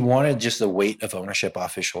he wanted just the weight of ownership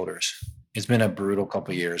off his shoulders. It's been a brutal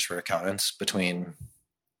couple of years for accountants between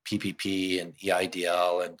PPP and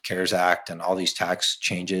EIDL and CARES Act and all these tax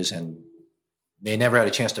changes, and they never had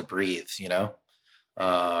a chance to breathe,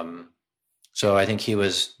 So I think he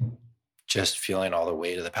was just feeling all the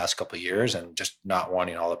weight of the past couple of years and just not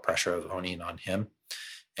wanting all the pressure of owning on him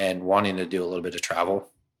and wanting to do a little bit of travel.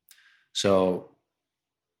 So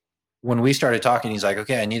when we started talking, he's like,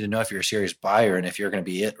 okay, I need to know if you're a serious buyer and if you're going to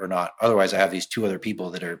be it or not. Otherwise, I have these 2 other people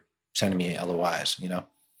that are sending me LOIs,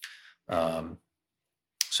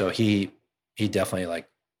 So he definitely like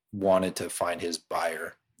wanted to find his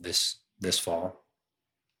buyer this fall.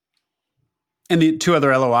 And the 2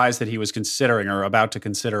 other LOIs that he was considering or about to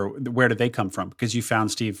consider, where did they come from? Because you found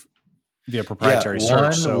Steve via proprietary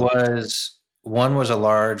search. One was a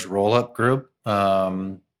large roll-up group.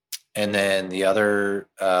 And then the other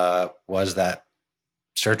was that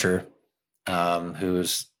searcher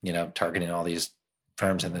who's, targeting all these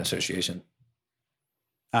firms in the association.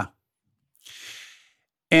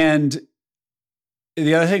 And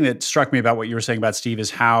the other thing that struck me about what you were saying about Steve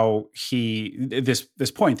is how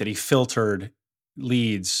this point that he filtered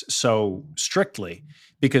leads so strictly,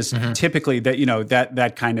 because typically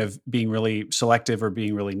that kind of being really selective or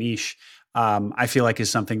being really niche, I feel like is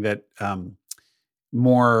something that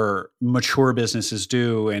more mature businesses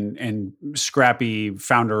do, and scrappy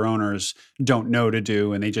founder owners don't know to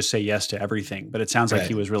do, and they just say yes to everything. But it sounds like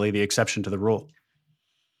he was really the exception to the rule.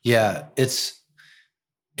 Yeah, it's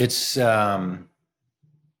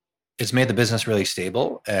made the business really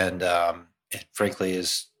stable, and it frankly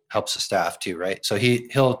helps the staff too, right? So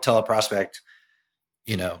he'll tell a prospect,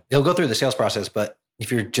 he'll go through the sales process, but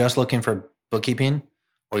if you're just looking for bookkeeping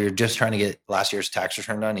or you're just trying to get last year's tax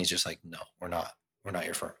return done, he's just like, no, we're not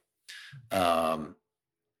your firm.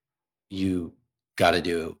 You got to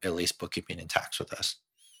do at least bookkeeping and tax with us,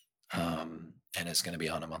 and it's going to be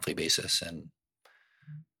on a monthly basis. And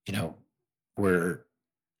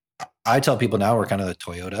I tell people now we're kind of the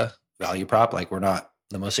Toyota value prop. Like, we're not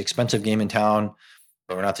the most expensive game in town,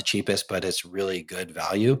 but we're not the cheapest, but it's really good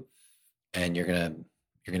value, and you're going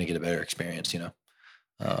to get a better experience,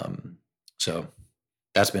 So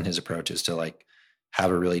that's been his approach, is to like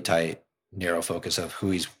have a really tight, narrow focus of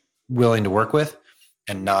who he's willing to work with,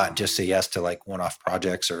 and not just say yes to like one-off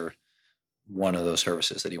projects or one of those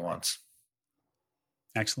services that he wants.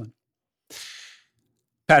 Excellent.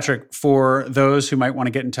 Patrick, for those who might want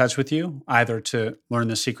to get in touch with you, either to learn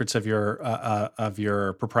the secrets of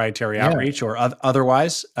your proprietary outreach or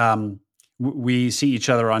otherwise, we see each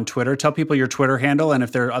other on Twitter. Tell people your Twitter handle, and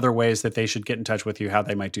if there are other ways that they should get in touch with you, how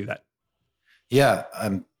they might do that. Yeah,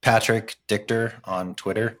 I'm Patrick Dichter on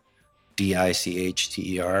Twitter,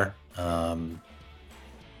 DICHTER.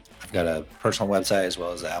 I've got a personal website as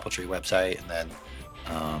well as the AppleTree website, and then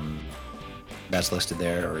that's listed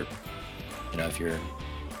there. Or if you're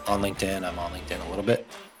on LinkedIn, I'm on LinkedIn a little bit,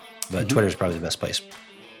 but Twitter is probably the best place.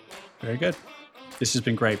 Very good. This has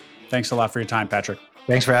been great. Thanks a lot for your time, Patrick.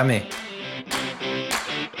 Thanks for having me.